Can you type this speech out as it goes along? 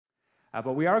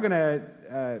But we are going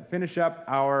to finish up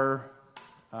our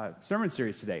sermon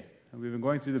series today. We've been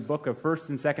going through the book of 1st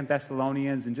and 2nd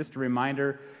Thessalonians, and just a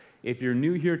reminder, if you're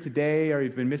new here today or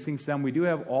you've been missing some, we do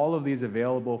have all of these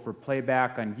available for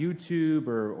playback on YouTube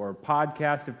or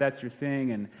podcast if that's your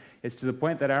thing, and it's to the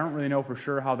point that I don't really know for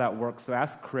sure how that works, so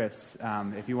ask Chris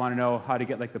if you want to know how to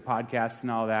get like the podcasts and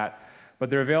all that. But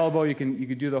they're available, you can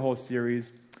do the whole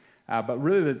series. But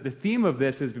really, the theme of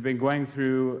this, as we've been going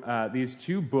through these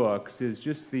two books, is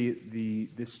just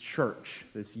this church,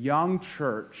 this young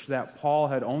church that Paul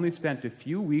had only spent a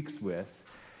few weeks with,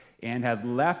 and had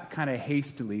left kind of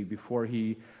hastily before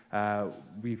he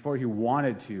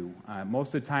wanted to.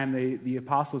 Most of the time, the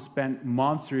apostles spent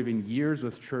months or even years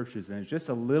with churches, and it's just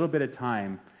a little bit of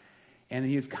time. And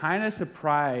he was kind of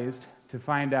surprised to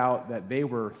find out that they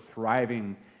were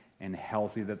thriving and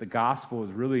healthy, that the gospel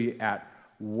was really at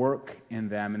work in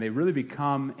them, and they really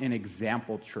become an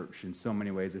example church in so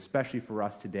many ways, especially for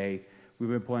us today.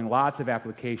 We've been pulling lots of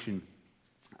application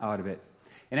out of it.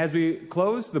 And as we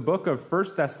close the book of 1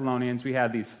 Thessalonians, we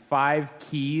had these 5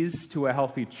 keys to a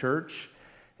healthy church.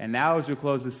 And now as we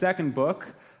close the second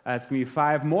book, it's going to be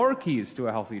 5 more keys to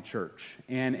a healthy church.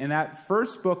 And in that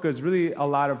first book is really a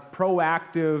lot of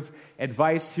proactive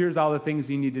advice. Here's all the things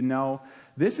you need to know.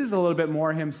 This is a little bit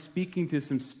more him speaking to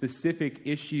some specific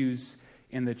issues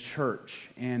in the church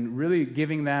and really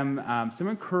giving them some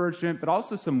encouragement, but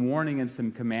also some warning and some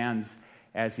commands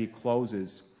as he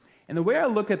closes. And the way I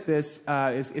look at this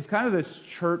is kind of this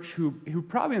church who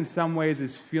probably in some ways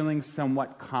is feeling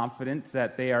somewhat confident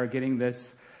that they are getting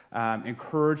this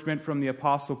encouragement from the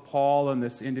Apostle Paul and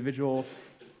this individual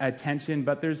attention,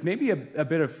 but there's maybe a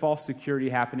bit of false security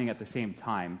happening at the same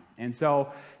time. And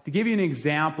so to give you an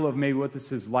example of maybe what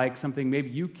this is like, something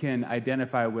maybe you can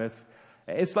identify with,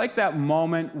 it's like that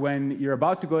moment when you're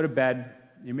about to go to bed,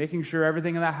 you're making sure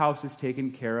everything in the house is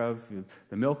taken care of,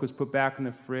 the milk was put back in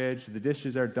the fridge, the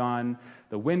dishes are done,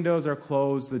 the windows are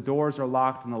closed, the doors are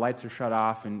locked, and the lights are shut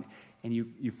off, and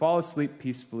you fall asleep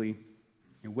peacefully.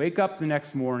 You wake up the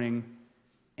next morning,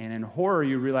 and in horror,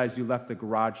 you realize you left the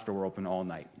garage door open all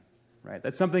night. Right?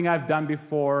 That's something I've done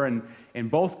before,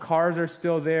 and both cars are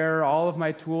still there, all of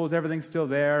my tools, everything's still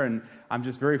there, and I'm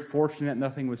just very fortunate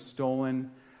nothing was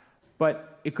stolen.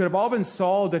 But it could have all been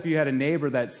solved if you had a neighbor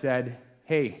that said,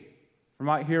 hey, from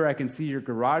out here I can see your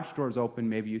garage door's open,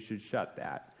 maybe you should shut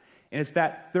that. And it's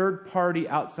that third-party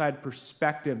outside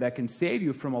perspective that can save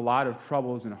you from a lot of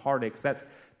troubles and heartaches.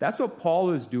 That's what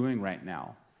Paul is doing right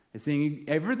now. He's saying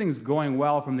everything's going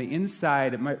well from the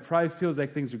inside. It probably feels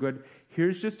like things are good.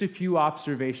 Here's just a few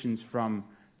observations from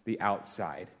the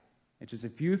outside. It's just a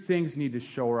few things need to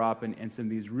shore up and some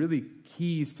of these really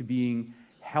keys to being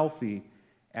healthy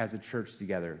as a church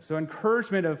together. So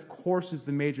encouragement, of course, is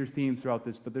the major theme throughout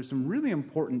this, but there's some really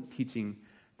important teaching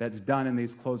that's done in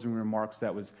these closing remarks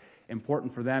that was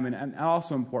important for them and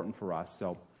also important for us.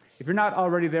 So if you're not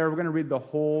already there, we're going to read the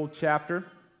whole chapter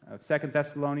of 2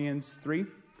 Thessalonians 3.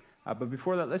 But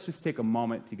before that, let's just take a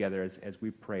moment together as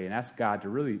we pray and ask God to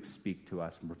really speak to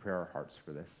us and prepare our hearts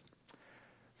for this.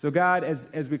 So God,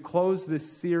 as we close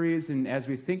this series and as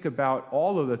we think about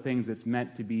all of the things that's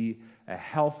meant to be a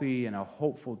healthy and a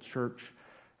hopeful church,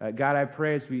 God, I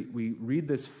pray as we read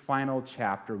this final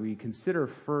chapter, we consider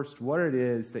first what it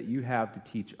is that you have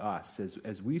to teach us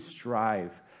as we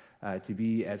strive to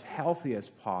be as healthy as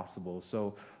possible.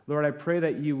 So, Lord, I pray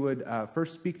that you would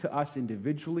first speak to us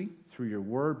individually through your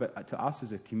word, but to us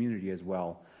as a community as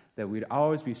well, that we'd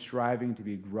always be striving to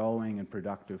be growing and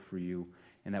productive for you,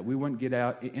 and that we wouldn't get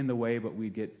out in the way, but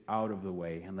we'd get out of the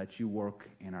way and let you work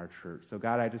in our church. So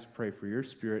God, I just pray for your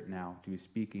Spirit now to be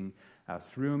speaking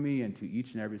through me and to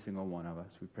each and every single one of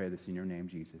us. We pray this in your name,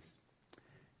 Jesus.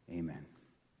 Amen.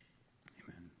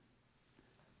 Amen.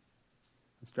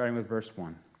 Starting with verse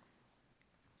 1.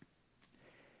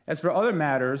 As for other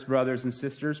matters, brothers and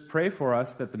sisters, pray for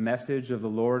us that the message of the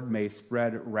Lord may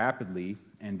spread rapidly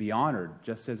and be honored,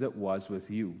 just as it was with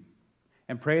you.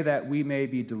 And pray that we may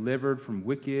be delivered from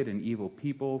wicked and evil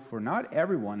people, for not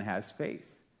everyone has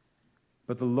faith.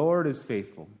 But the Lord is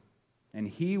faithful, and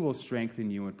he will strengthen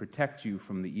you and protect you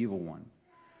from the evil one.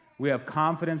 We have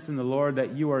confidence in the Lord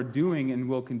that you are doing and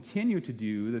will continue to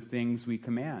do the things we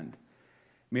command.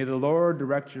 May the Lord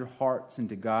direct your hearts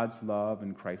into God's love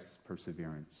and Christ's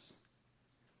perseverance.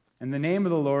 In the name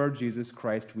of the Lord Jesus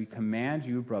Christ, we command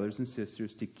you, brothers and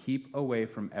sisters, to keep away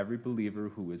from every believer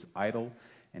who is idle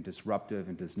and disruptive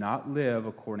and does not live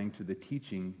according to the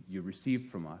teaching you received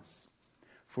from us.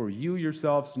 For you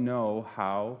yourselves know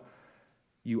how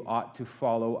you ought to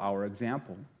follow our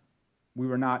example. We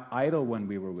were not idle when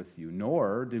we were with you,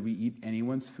 nor did we eat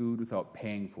anyone's food without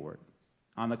paying for it.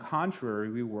 On the contrary,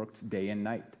 we worked day and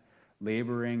night,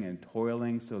 laboring and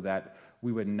toiling so that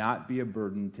we would not be a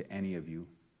burden to any of you.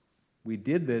 We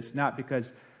did this not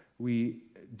because we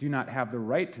do not have the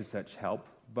right to such help,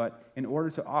 but in order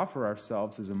to offer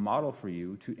ourselves as a model for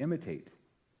you to imitate.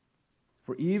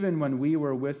 For even when we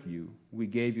were with you, we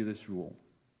gave you this rule: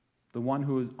 the one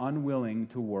who is unwilling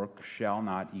to work shall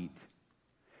not eat.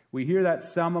 We hear that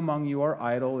some among you are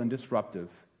idle and disruptive.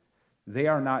 They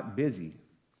are not busy.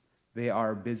 They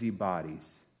are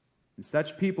busybodies. And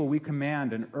such people we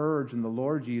command and urge in the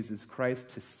Lord Jesus Christ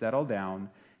to settle down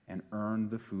and earn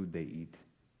the food they eat.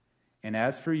 And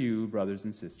as for you, brothers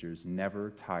and sisters, never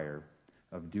tire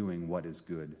of doing what is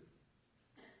good.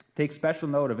 Take special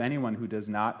note of anyone who does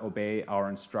not obey our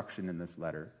instruction in this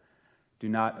letter. Do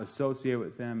not associate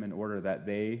with them in order that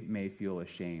they may feel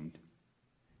ashamed.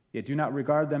 Yet do not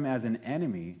regard them as an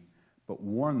enemy, but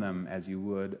warn them as you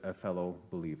would a fellow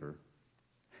believer.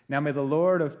 Now may the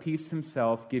Lord of peace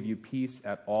himself give you peace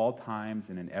at all times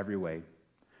and in every way.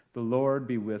 The Lord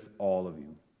be with all of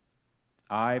you.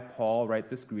 I, Paul, write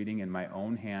this greeting in my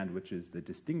own hand, which is the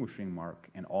distinguishing mark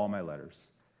in all my letters.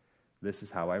 This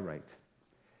is how I write.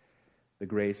 The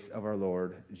grace of our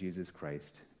Lord Jesus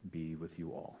Christ be with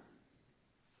you all.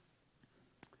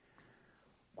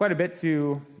 Quite a bit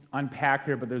to unpack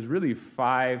here, but there's really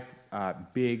five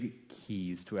big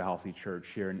keys to a healthy church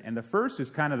here. And the first is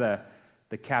kind of the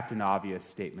Captain Obvious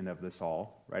statement of this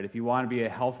all, right? If you want to be a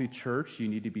healthy church, you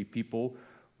need to be people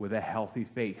with a healthy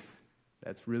faith.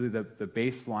 That's really the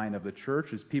baseline of the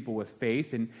church, is people with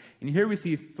faith. And here we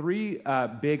see three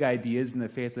big ideas in the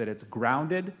faith: that it's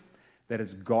grounded, that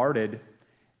it's guarded,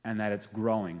 and that it's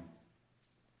growing.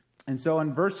 And so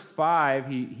in verse 5,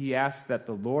 he asks that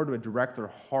the Lord would direct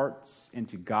their hearts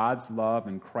into God's love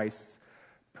and Christ's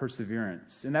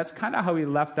perseverance. And that's kind of how he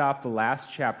left off the last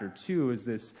chapter too, is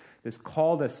this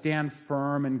call to stand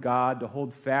firm in God, to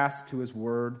hold fast to his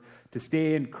word, to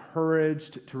stay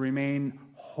encouraged, to remain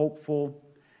hopeful.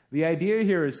 The idea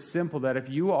here is simple, that if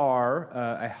you are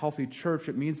a healthy church,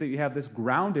 it means that you have this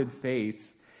grounded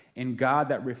faith in God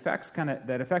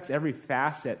that affects every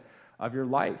facet of your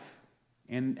life,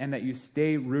 and that you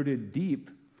stay rooted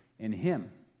deep in him.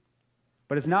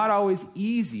 But it's not always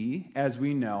easy, as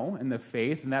we know, in the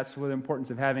faith, and that's the importance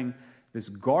of having this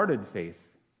guarded faith.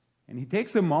 And he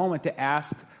takes a moment to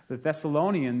ask the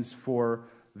Thessalonians for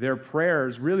their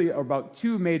prayers, really about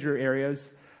two major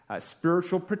areas: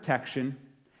 spiritual protection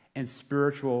and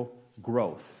spiritual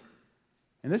growth.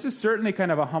 And this is certainly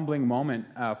kind of a humbling moment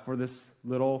for this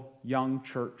little young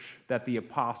church, that the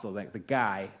apostle,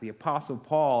 the apostle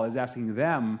Paul, is asking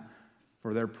them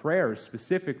for their prayers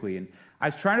specifically. And I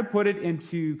was trying to put it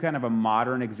into kind of a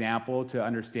modern example to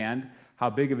understand how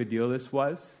big of a deal this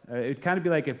was. It'd kind of be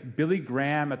like if Billy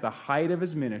Graham, at the height of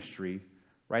his ministry,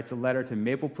 writes a letter to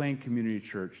Maple Plain Community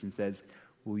Church and says,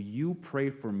 "Will you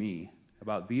pray for me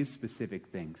about these specific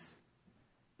things?"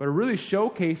 But it really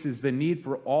showcases the need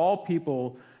for all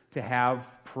people to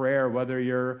have prayer, whether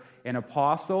you're an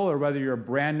apostle or whether you're a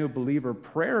brand new believer.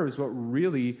 Prayer is what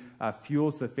really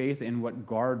fuels the faith and what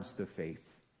guards the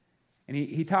faith. And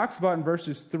he talks about in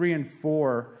verses 3 and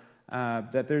 4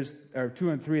 that there's, or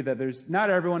 2 and 3, that there's not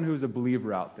everyone who's a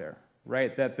believer out there,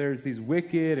 right? That there's these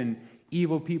wicked and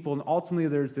evil people, and ultimately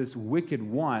there's this wicked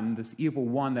one, this evil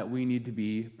one, that we need to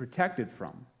be protected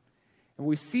from. And what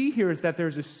we see here is that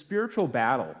there's a spiritual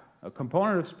battle, a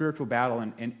component of spiritual battle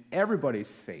in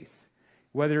everybody's faith.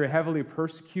 Whether you're heavily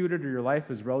persecuted or your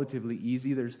life is relatively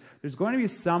easy, there's going to be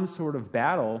some sort of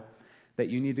battle that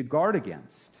you need to guard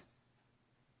against.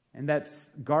 And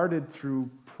that's guarded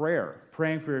through prayer,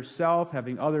 praying for yourself,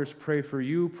 having others pray for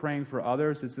you, praying for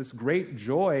others. It's this great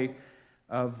joy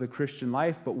of the Christian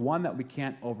life, but one that we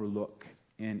can't overlook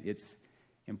in its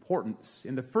importance.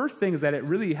 And the first thing is that it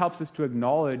really helps us to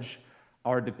acknowledge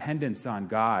our dependence on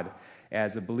God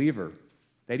as a believer.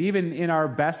 That even in our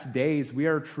best days, we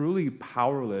are truly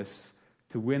powerless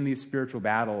to win these spiritual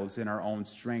battles in our own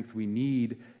strength. We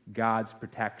need God's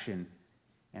protection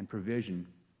and provision.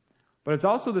 But it's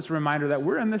also this reminder that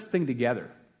we're in this thing together,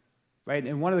 right?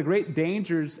 And one of the great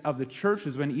dangers of the church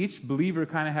is when each believer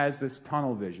kind of has this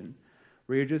tunnel vision,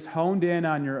 where you're just honed in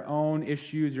on your own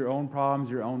issues, your own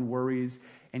problems, your own worries,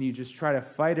 and you just try to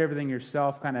fight everything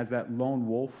yourself, kind of as that lone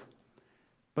wolf.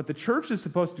 But the church is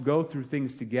supposed to go through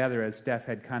things together, as Steph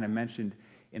had kind of mentioned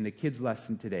in the kids'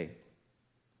 lesson today.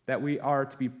 That we are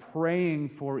to be praying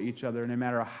for each other no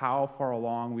matter how far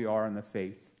along we are in the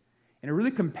faith. And it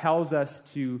really compels us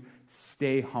to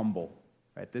stay humble.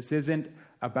 Right? This isn't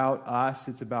about us,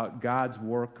 it's about God's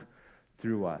work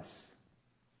through us.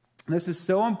 And this is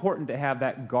so important to have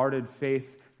that guarded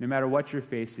faith no matter what you're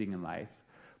facing in life.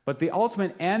 But the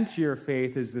ultimate end to your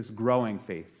faith is this growing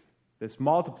faith, this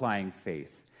multiplying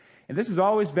faith. And this has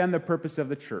always been the purpose of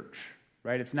the church,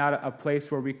 right? It's not a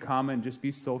place where we come and just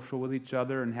be social with each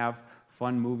other and have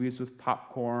fun movies with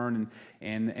popcorn,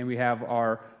 and we have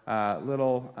our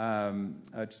little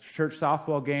church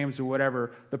softball games or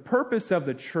whatever. The purpose of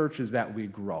the church is that we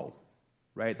grow,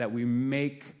 right? That we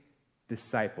make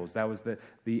disciples. That was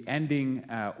the ending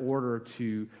order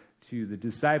to the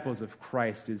disciples of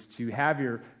Christ, is to have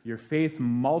your faith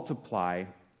multiply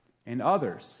in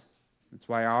others. That's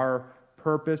why our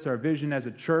purpose, our vision as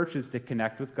a church is to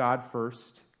connect with God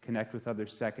first, connect with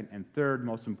others second, and third,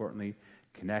 most importantly,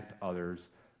 connect others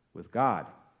with God.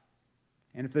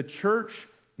 And if the church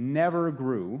never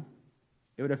grew,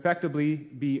 it would effectively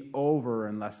be over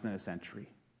in less than a century.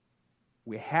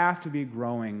 We have to be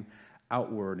growing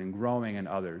outward and growing in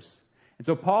others. And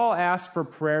so Paul asks for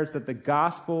prayers that the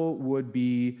gospel would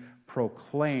be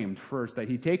proclaimed first, that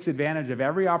he takes advantage of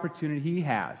every opportunity he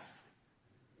has.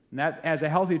 And that, as a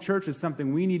healthy church, is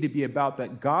something we need to be about.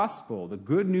 That gospel, the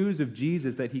good news of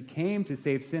Jesus, that he came to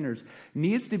save sinners,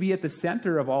 needs to be at the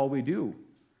center of all we do.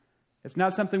 It's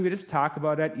not something we just talk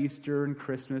about at Easter and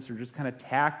Christmas or just kind of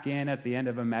tack in at the end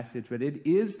of a message, but it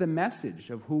is the message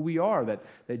of who we are,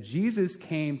 that Jesus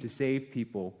came to save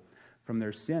people from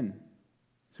their sin.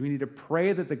 So we need to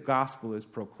pray that the gospel is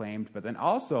proclaimed, but then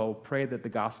also pray that the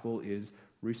gospel is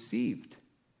received.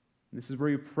 This is where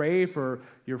you pray for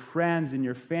your friends and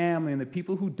your family and the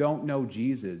people who don't know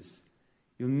Jesus.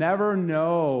 You'll never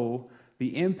know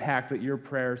the impact that your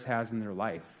prayers has in their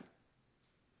life.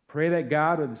 Pray that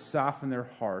God would soften their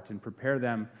heart and prepare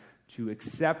them to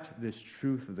accept this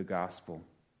truth of the gospel.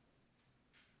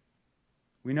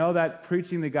 We know that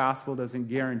preaching the gospel doesn't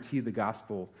guarantee the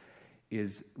gospel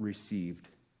is received.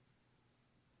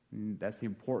 And that's the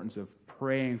importance of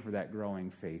praying for that growing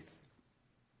faith.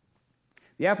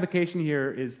 The application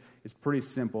here is pretty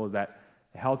simple, that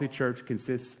a healthy church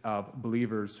consists of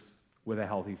believers with a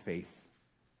healthy faith.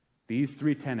 These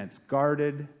three tenets,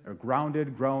 guarded or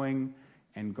grounded, growing,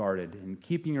 and guarded. And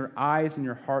keeping your eyes and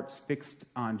your hearts fixed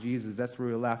on Jesus, that's where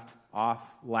we left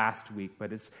off last week.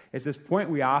 But it's this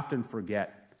point we often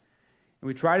forget. And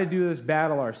we try to do this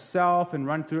battle ourselves and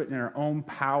run through it in our own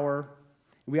power.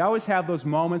 We always have those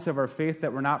moments of our faith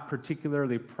that we're not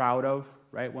particularly proud of,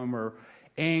 right? When we're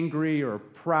angry or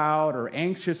proud or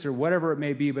anxious or whatever it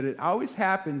may be, but it always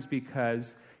happens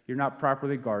because you're not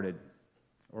properly guarded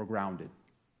or grounded.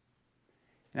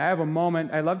 And I have a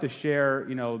moment, I love to share,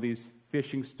 these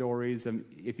fishing stories.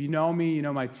 If you know me, you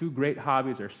know my two great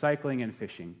hobbies are cycling and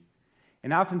fishing.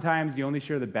 And oftentimes you only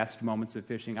share the best moments of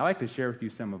fishing. I like to share with you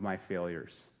some of my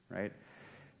failures, right?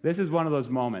 This is one of those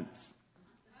moments.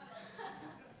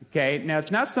 Okay, now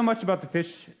it's not so much about the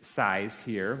fish size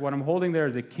here. What I'm holding there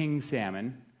is a king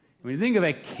salmon. When you think of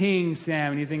a king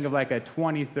salmon, you think of like a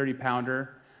 20,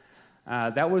 30-pounder.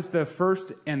 That was the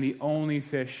first and the only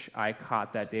fish I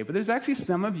caught that day. But there's actually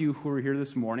some of you who were here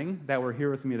this morning that were here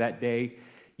with me that day.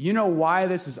 You know why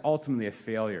this is ultimately a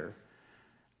failure.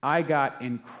 I got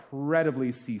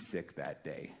incredibly seasick that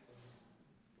day.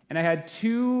 And I had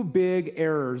two big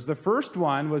errors. The first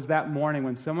one was that morning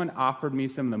when someone offered me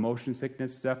some of the motion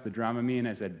sickness stuff, the Dramamine, and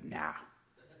I said, nah,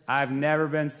 I've never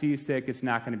been seasick. It's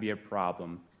not going to be a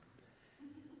problem.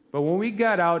 But when we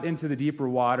got out into the deeper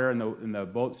water and the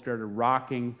boat started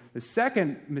rocking, the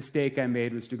second mistake I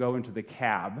made was to go into the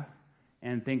cab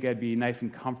and think I'd be nice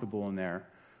and comfortable in there.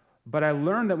 But I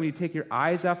learned that when you take your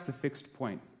eyes off the fixed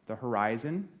point, the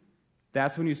horizon,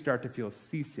 that's when you start to feel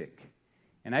seasick.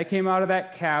 And I came out of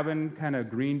that cabin kind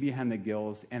of green behind the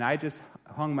gills, and I just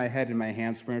hung my head in my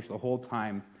hands pretty much the whole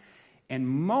time. And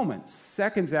moments,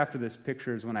 seconds after this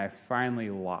picture is when I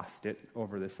finally lost it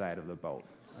over the side of the boat,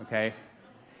 okay?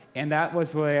 And that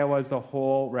was the way I was the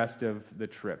whole rest of the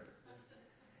trip.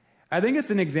 I think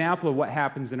it's an example of what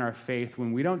happens in our faith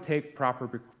when we don't take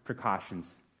proper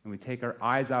precautions and we take our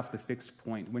eyes off the fixed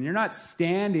point. When you're not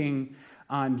standing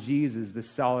on Jesus, the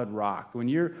solid rock. When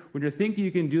you're thinking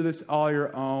you can do this all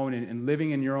your own and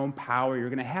living in your own power, you're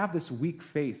going to have this weak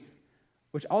faith,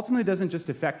 which ultimately doesn't just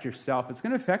affect yourself. It's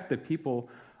going to affect the people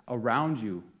around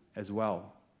you as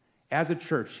well. As a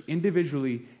church,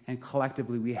 individually and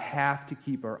collectively, we have to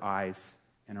keep our eyes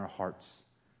and our hearts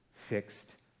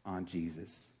fixed on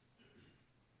Jesus.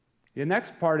 The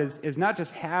next part is not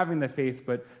just having the faith,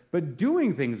 but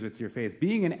doing things with your faith,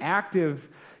 being an active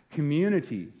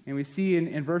community. And we see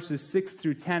in verses 6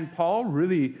 through 10, Paul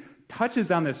really touches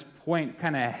on this point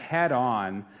kind of head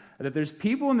on, that there's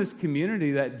people in this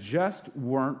community that just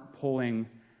weren't pulling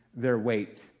their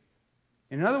weight.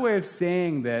 And another way of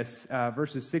saying this,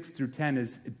 verses 6 through 10,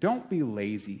 is don't be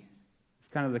lazy. It's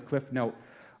kind of the cliff note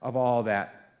of all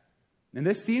that. And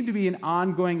this seemed to be an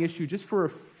ongoing issue just for a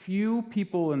few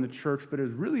people in the church, but it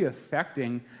was really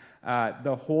affecting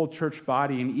the whole church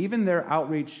body and even their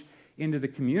outreach into the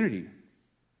community.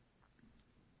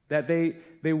 That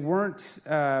they weren't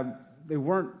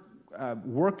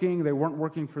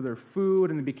working for their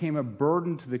food, and it became a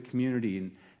burden to the community.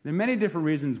 And there are many different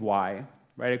reasons why,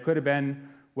 right? It could have been,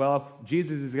 well, if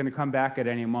Jesus is going to come back at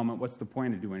any moment, what's the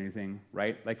point of doing anything,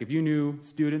 right? Like if you knew,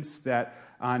 students, that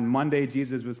on Monday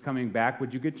Jesus was coming back,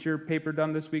 would you get your paper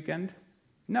done this weekend?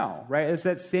 No, right? It's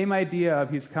that same idea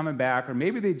of he's coming back, or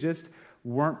maybe they just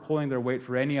weren't pulling their weight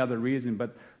for any other reason,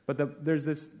 but there's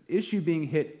this issue being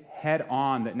hit head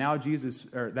on that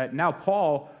now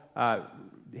Paul,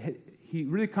 he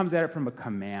really comes at it from a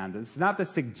command. It's not the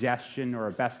suggestion or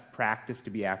a best practice to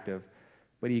be active,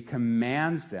 but he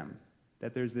commands them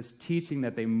that there's this teaching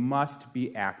that they must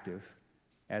be active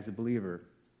as a believer.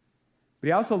 But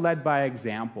he also led by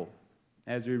example,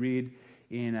 as we read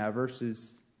in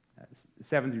verses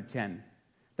 7 through 10,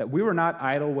 that we were not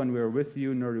idle when we were with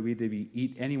you, nor did we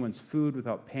eat anyone's food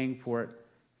without paying for it.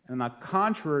 And on the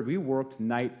contrary, we worked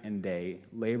night and day,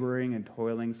 laboring and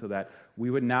toiling so that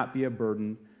we would not be a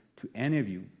burden to any of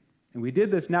you. And we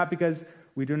did this not because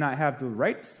we do not have the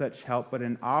right to such help, but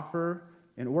in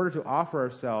order to offer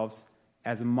ourselves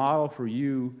as a model for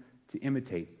you to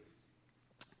imitate.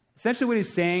 Essentially what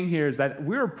he's saying here is that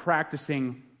we're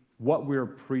practicing what we're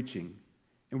preaching,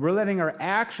 and we're letting our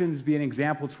actions be an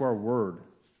example to our word.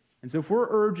 And so if we're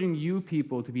urging you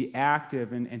people to be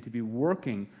active and to be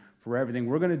working for everything,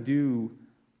 we're going to do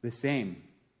the same.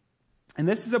 And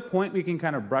this is a point we can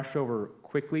kind of brush over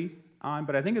quickly on,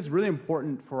 but I think it's really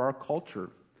important for our culture.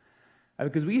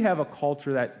 Because we have a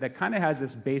culture that kind of has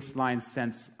this baseline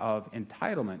sense of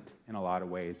entitlement in a lot of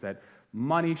ways, that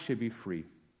money should be free.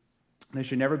 There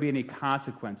should never be any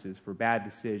consequences for bad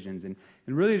decisions. And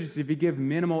really, just if you give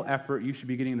minimal effort, you should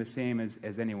be getting the same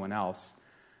as anyone else.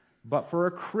 But for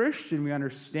a Christian, we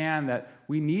understand that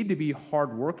we need to be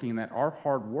hardworking, that our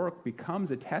hard work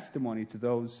becomes a testimony to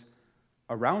those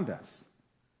around us.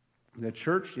 The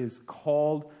church is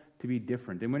called to be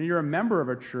different. And when you're a member of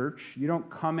a church, you don't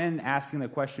come in asking the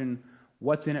question,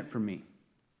 what's in it for me?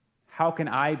 How can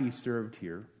I be served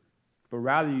here? But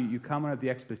rather, you come in with the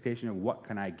expectation of what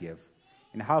can I give?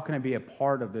 And how can I be a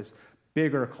part of this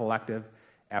bigger collective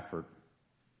effort?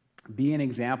 Be an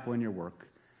example in your work,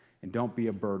 and don't be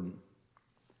a burden.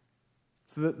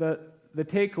 So the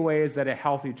takeaway is that a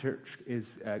healthy church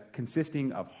is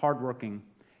consisting of hardworking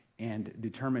and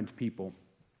determined people.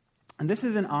 And this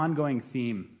is an ongoing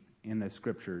theme in the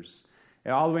scriptures.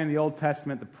 And all the way in the Old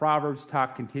Testament, the Proverbs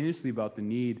talk continuously about the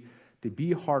need to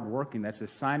be hardworking. That's a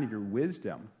sign of your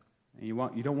wisdom. And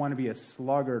you don't want to be a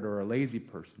sluggard or a lazy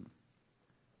person.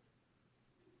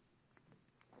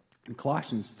 In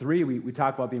Colossians 3, we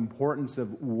talk about the importance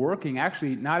of working,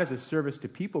 actually not as a service to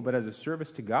people, but as a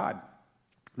service to God.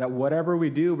 That whatever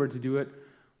we do, we're to do it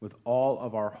with all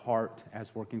of our heart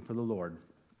as working for the Lord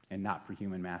and not for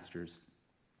human masters.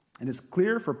 And it's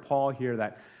clear for Paul here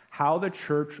that how the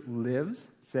church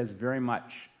lives says very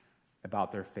much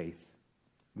about their faith.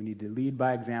 We need to lead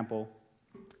by example,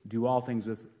 do all things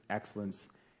with excellence,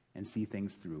 and see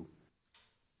things through.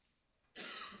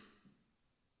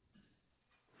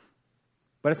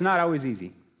 But it's not always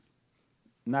easy.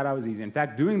 Not always easy. In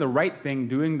fact, doing the right thing,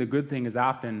 doing the good thing is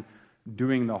often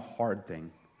doing the hard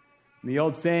thing. And the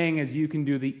old saying is you can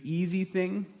do the easy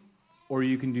thing or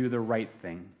you can do the right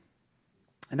thing.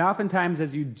 And oftentimes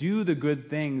as you do the good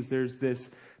things, there's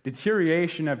this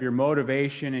deterioration of your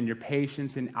motivation and your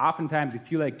patience, and oftentimes you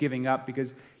feel like giving up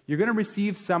because you're going to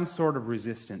receive some sort of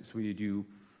resistance when you do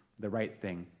the right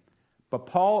thing. But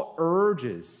Paul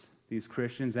urges these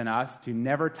Christians and us to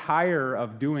never tire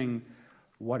of doing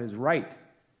what is right.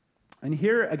 And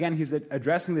here, again, he's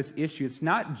addressing this issue. It's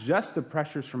not just the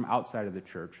pressures from outside of the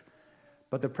church,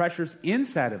 but the pressures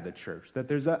inside of the church, that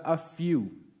there's a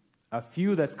few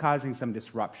that's causing some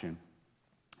disruption.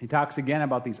 He talks again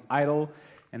about these idle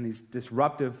and these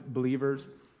disruptive believers.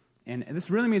 And this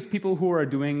really means people who are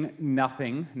doing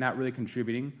nothing, not really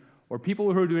contributing, or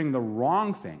people who are doing the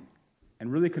wrong thing and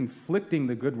really conflicting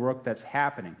the good work that's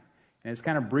happening. And it's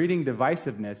kind of breeding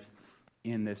divisiveness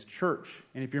in this church.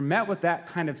 And if you're met with that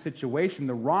kind of situation,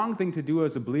 the wrong thing to do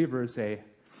as a believer is say,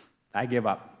 I give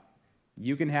up.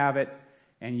 You can have it,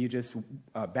 and you just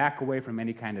back away from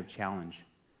any kind of challenge.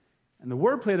 And the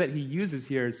wordplay that he uses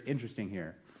here is interesting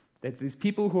here. That these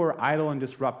people who are idle and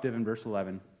disruptive in verse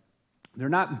 11, they're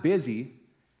not busy,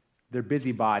 they're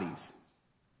busybodies.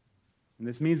 And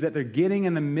this means that they're getting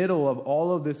in the middle of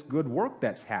all of this good work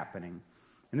that's happening.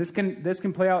 And this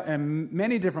can play out in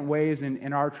many different ways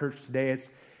in our church today.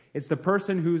 It's the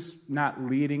person who's not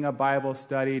leading a Bible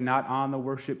study, not on the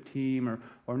worship team,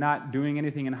 or not doing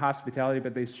anything in hospitality,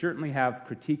 but they certainly have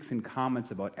critiques and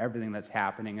comments about everything that's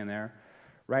happening in there,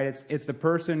 right? It's the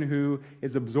person who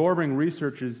is absorbing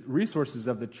resources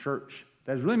of the church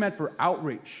that is really meant for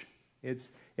outreach.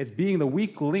 It's being the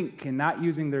weak link and not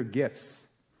using their gifts.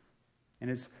 And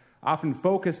it's often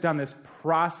focused on this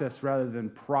process rather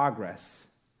than progress.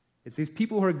 It's these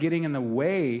people who are getting in the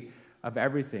way of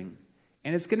everything.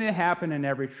 And it's going to happen in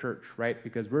every church, right?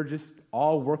 Because we're just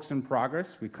all works in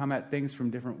progress. We come at things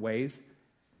from different ways.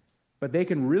 But they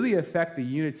can really affect the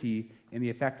unity and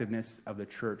the effectiveness of the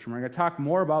church. And we're going to talk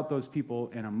more about those people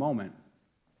in a moment.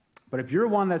 But if you're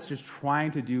one that's just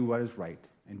trying to do what is right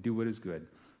and do what is good,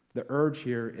 the urge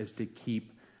here is to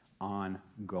keep on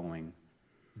going.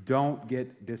 Don't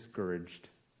get discouraged.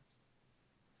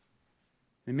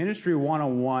 The Ministry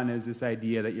 101 is this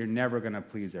idea that you're never going to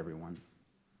please everyone.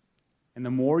 And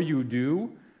the more you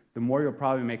do, the more you'll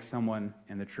probably make someone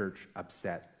in the church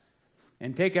upset.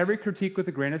 And take every critique with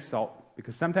a grain of salt,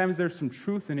 because sometimes there's some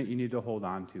truth in it you need to hold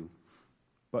on to.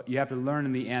 But you have to learn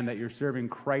in the end that you're serving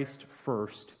Christ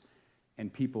first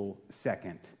and people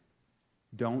second.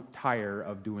 Don't tire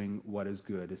of doing what is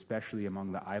good, especially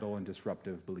among the idle and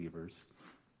disruptive believers.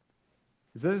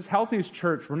 So as healthy as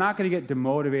church, we're not going to get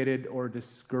demotivated or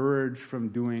discouraged from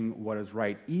doing what is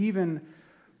right, even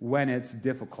when it's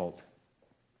difficult.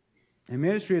 And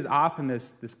ministry is often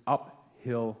this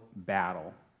uphill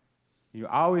battle. You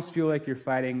always feel like you're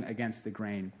fighting against the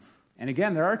grain. And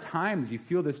again, there are times you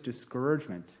feel this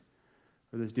discouragement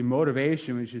or this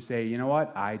demotivation which you say, you know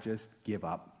what, I just give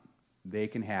up. They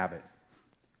can have it.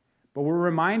 But we're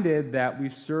reminded that we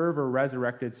serve a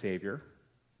resurrected Savior,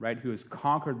 right, who has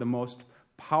conquered the most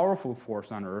powerful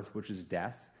force on earth, which is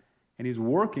death. And he's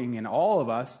working in all of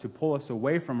us to pull us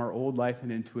away from our old life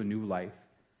and into a new life.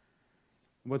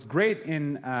 What's great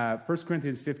in 1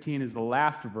 Corinthians 15 is the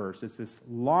last verse. It's this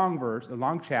long verse, a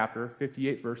long chapter,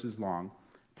 58 verses long,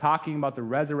 talking about the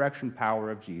resurrection power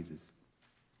of Jesus.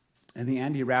 In the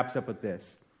end, he wraps up with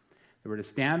this: that we're to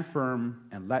stand firm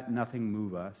and let nothing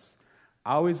move us.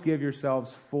 Always give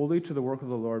yourselves fully to the work of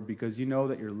the Lord, because you know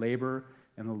that your labor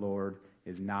in the Lord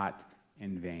is not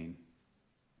in vain.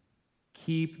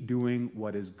 Keep doing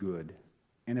what is good,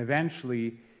 and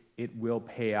eventually it will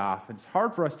pay off. It's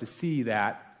hard for us to see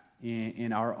that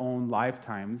in our own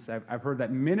lifetimes. I've heard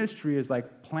that ministry is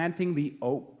like planting the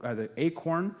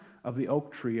acorn of the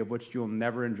oak tree, of which you'll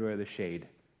never enjoy the shade.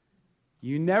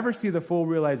 You never see the full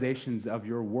realizations of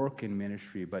your work in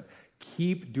ministry, but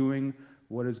keep doing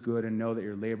what is good and know that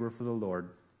your labor for the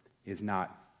Lord is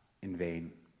not in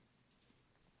vain.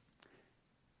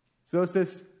 So it's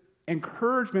this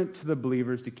encouragement to the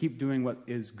believers to keep doing what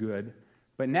is good,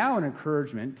 but now an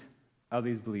encouragement of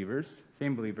these believers,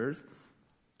 same believers,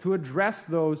 to address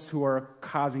those who are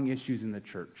causing issues in the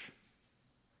church.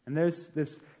 And there's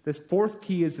this fourth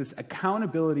key is this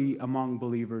accountability among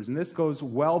believers. And this goes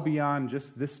well beyond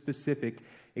just this specific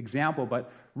example,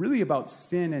 but really about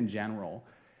sin in general.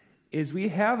 Is we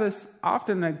have this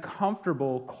often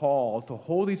uncomfortable call to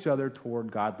hold each other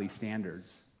toward godly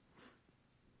standards.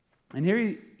 And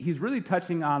here he's really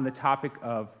touching on the topic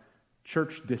of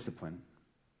church discipline,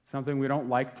 something we don't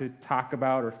like to talk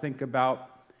about or think about.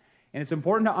 And it's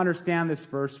important to understand this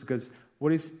verse, because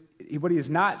what he is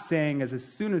not saying is as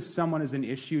soon as someone is an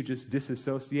issue, just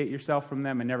disassociate yourself from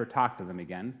them and never talk to them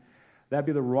again. That'd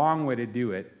be the wrong way to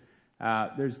do it.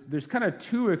 There's kind of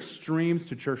two extremes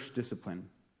to church discipline.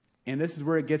 And this is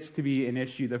where it gets to be an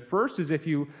issue. The first is if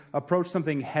you approach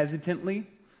something hesitantly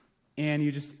and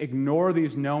you just ignore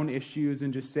these known issues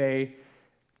and just say,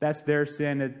 that's their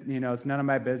sin, it's none of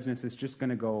my business, it's just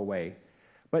going to go away.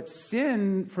 But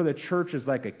sin for the church is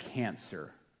like a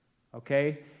cancer,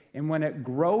 okay? And when it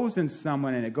grows in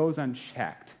someone and it goes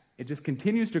unchecked, it just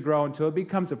continues to grow until it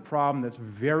becomes a problem that's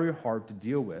very hard to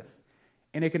deal with.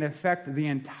 And it can affect the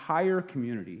entire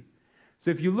community. So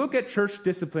if you look at church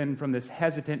discipline from this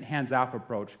hesitant, hands-off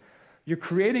approach, you're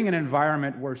creating an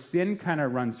environment where sin kind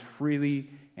of runs freely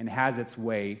and has its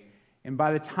way. And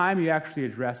by the time you actually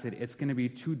address it, it's going to be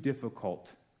too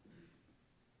difficult.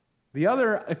 The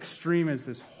other extreme is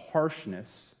this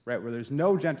harshness, right, where there's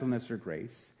no gentleness or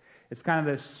grace. It's kind of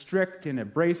this strict and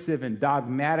abrasive and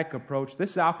dogmatic approach.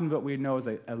 This is often what we know as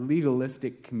a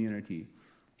legalistic community.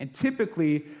 And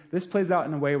typically, this plays out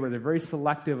in a way where they're very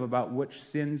selective about which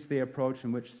sins they approach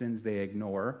and which sins they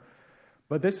ignore.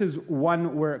 But this is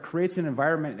one where it creates an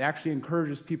environment that actually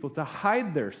encourages people to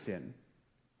hide their sin.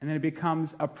 And then it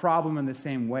becomes a problem in the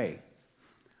same way.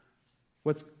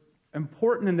 What's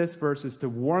important in this verse is to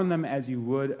warn them as you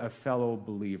would a fellow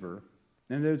believer.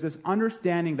 And there's this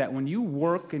understanding that when you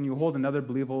work and you hold another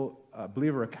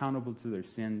believer accountable to their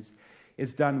sins,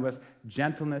 it's done with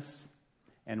gentleness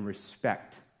and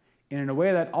respect, and in a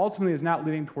way that ultimately is not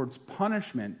leading towards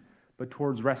punishment, but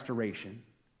towards restoration.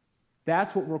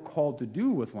 That's what we're called to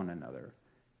do with one another,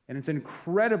 and it's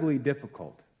incredibly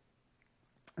difficult.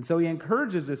 And so he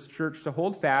encourages this church to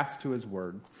hold fast to his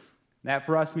word. That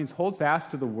for us means hold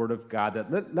fast to the word of God,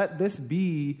 that let this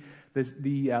be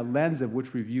the lens of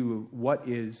which we view what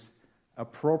is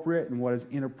appropriate and what is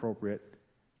inappropriate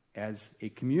as a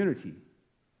community.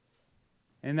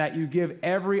 And that you give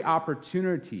every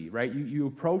opportunity, right? You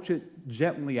approach it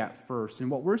gently at first. And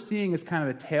what we're seeing is kind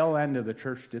of the tail end of the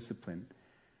church discipline.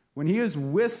 When he was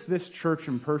with this church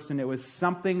in person, it was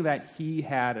something that he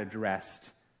had addressed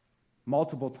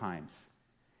multiple times.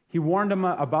 He warned them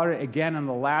about it again in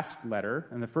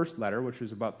the first letter, which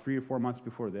was about 3 or 4 months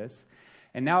before this.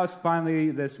 And now it's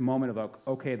finally this moment of,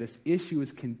 okay, this issue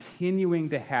is continuing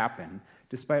to happen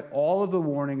despite all of the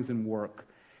warnings and work.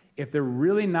 If they're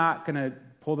really not going to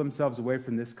pull themselves away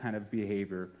from this kind of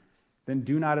behavior, then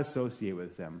do not associate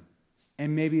with them.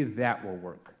 And maybe that will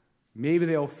work. Maybe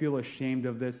they'll feel ashamed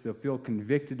of this. They'll feel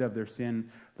convicted of their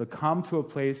sin. They'll come to a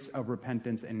place of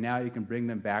repentance, and now you can bring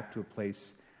them back to a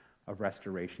place of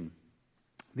restoration.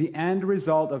 The end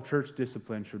result of church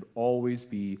discipline should always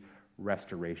be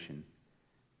restoration.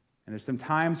 And there's some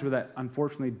times where that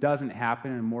unfortunately doesn't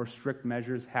happen and more strict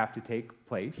measures have to take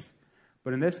place.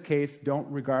 But in this case, don't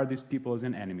regard these people as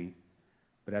an enemy,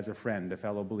 but as a friend, a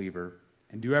fellow believer,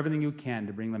 and do everything you can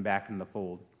to bring them back in the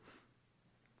fold.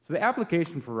 So the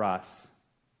application for us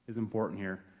is important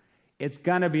here. It's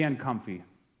going to be uncomfy,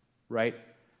 right?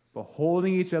 But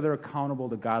holding each other accountable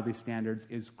to godly standards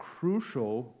is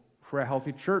crucial for a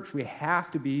healthy church. We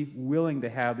have to be willing to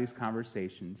have these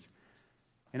conversations.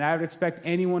 And I would expect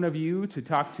any one of you to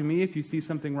talk to me if you see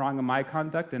something wrong in my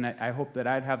conduct, and I hope that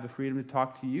I'd have the freedom to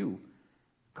talk to you.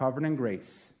 Covered in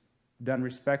grace, done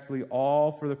respectfully,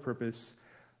 all for the purpose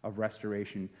of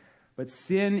restoration. But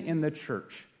sin in the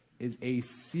church is a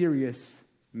serious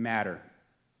matter.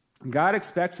 God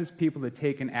expects his people to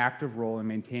take an active role in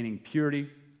maintaining purity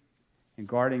and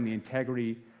guarding the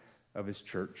integrity of his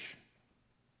church.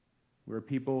 We're a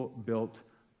people built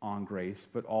on grace,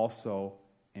 but also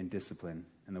in discipline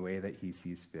in the way that he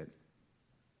sees fit.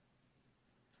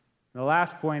 The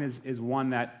last point is one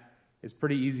that is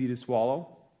pretty easy to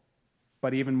swallow,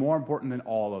 but even more important than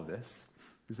all of this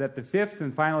is that the fifth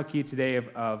and final key today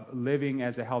of living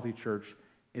as a healthy church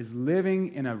is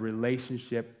living in a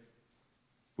relationship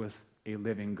with a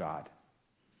living God.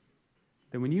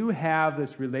 That when you have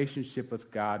this relationship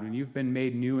with God, when you've been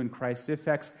made new in Christ, it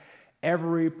affects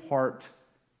every part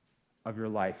of your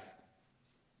life.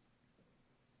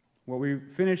 What we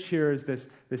finish here is this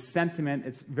sentiment.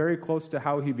 It's very close to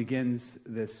how he begins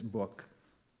this book.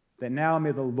 That now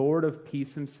may the Lord of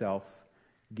peace himself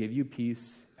give you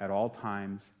peace at all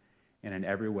times and in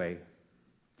every way.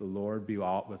 The Lord be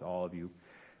with all of you.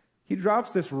 He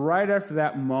drops this right after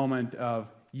that moment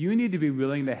of you need to be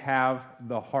willing to have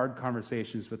the hard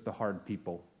conversations with the hard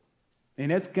people.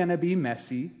 And it's going to be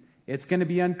messy. It's going to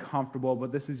be uncomfortable,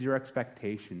 but this is your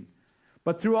expectation.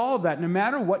 But through all of that, no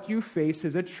matter what you face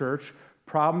as a church,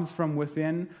 problems from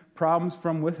within, problems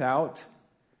from without,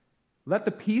 let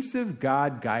the peace of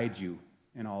God guide you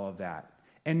in all of that.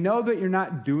 And know that you're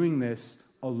not doing this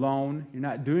alone. You're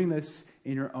not doing this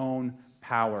in your own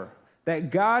power.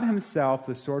 That God himself,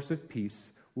 the source of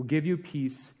peace, will give you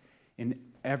peace in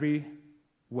every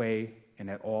way and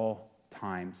at all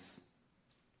times.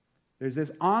 There's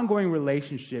this ongoing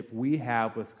relationship we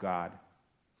have with God.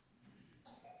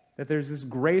 That there's this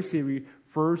grace he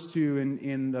refers to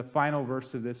in the final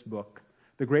verse of this book.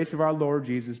 The grace of our Lord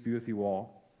Jesus be with you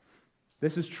all.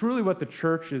 This is truly what the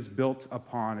church is built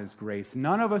upon, is grace.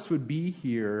 None of us would be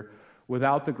here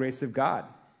without the grace of God.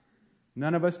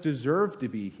 None of us deserve to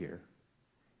be here.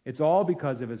 It's all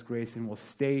because of his grace, and we'll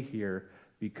stay here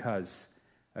because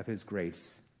of his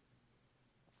grace.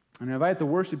 And I invite the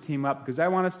worship team up because I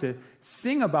want us to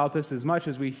sing about this as much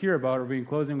as we hear about it. We'll be in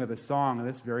closing with a song on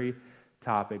this very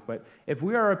topic. But if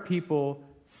we are a people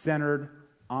centered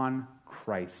on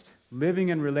Christ, living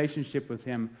in relationship with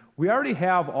him, we already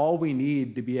have all we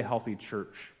need to be a healthy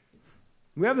church.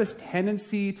 We have this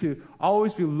tendency to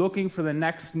always be looking for the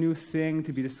next new thing,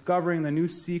 to be discovering the new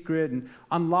secret and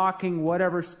unlocking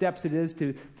whatever steps it is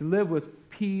to live with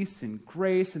peace and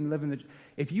grace and live in the...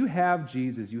 If you have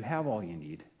Jesus, you have all you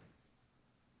need.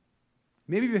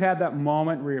 Maybe you've had that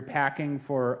moment where you're packing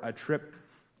for a trip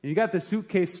and you got the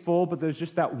suitcase full, but there's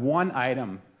just that one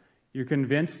item you're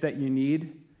convinced that you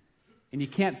need. and you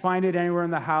can't find it anywhere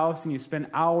in the house, and you spend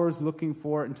hours looking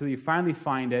for it until you finally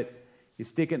find it. You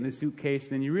stick it in the suitcase,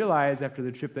 and then you realize after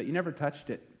the trip that you never touched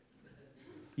it.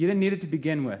 You didn't need it to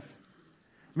begin with.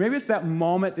 Maybe it's that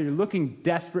moment that you're looking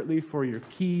desperately for your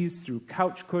keys through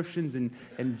couch cushions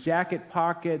and jacket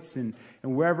pockets and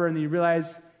wherever, and then you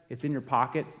realize it's in your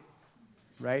pocket,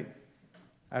 right?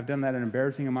 I've done that an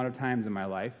embarrassing amount of times in my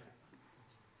life.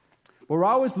 But we're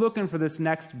always looking for this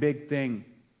next big thing.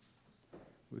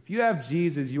 If you have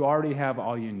Jesus, you already have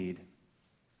all you need.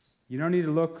 You don't need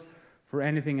to look for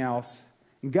anything else.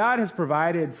 God has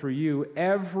provided for you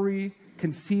every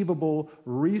conceivable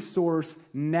resource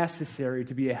necessary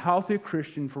to be a healthy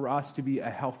Christian, for us to be a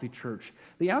healthy church.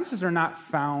 The answers are not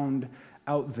found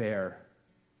out there.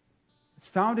 It's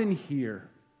found in here.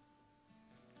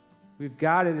 We've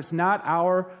got it. It's not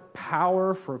our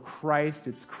power for Christ.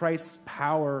 It's Christ's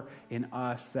power in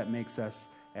us that makes us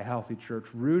a healthy church,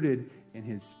 rooted in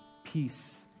his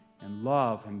peace and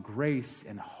love and grace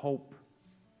and hope.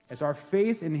 It's our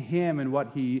faith in him and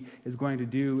what he is going to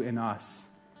do in us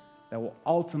that will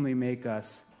ultimately make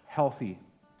us healthy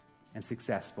and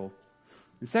successful.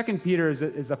 And 2 Peter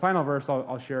is the final verse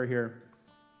I'll share here.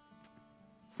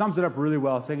 Sums it up really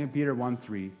well, 2 Peter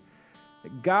 1:3.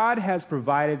 That God has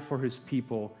provided for his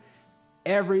people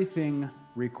everything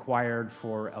required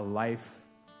for a life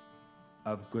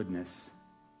of goodness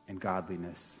and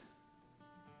godliness.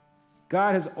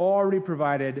 God has already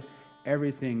provided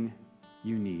everything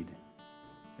you need.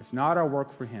 It's not our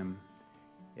work for him,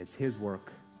 it's his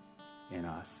work in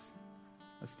us.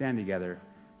 Let's stand together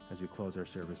as we close our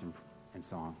service in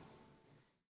song.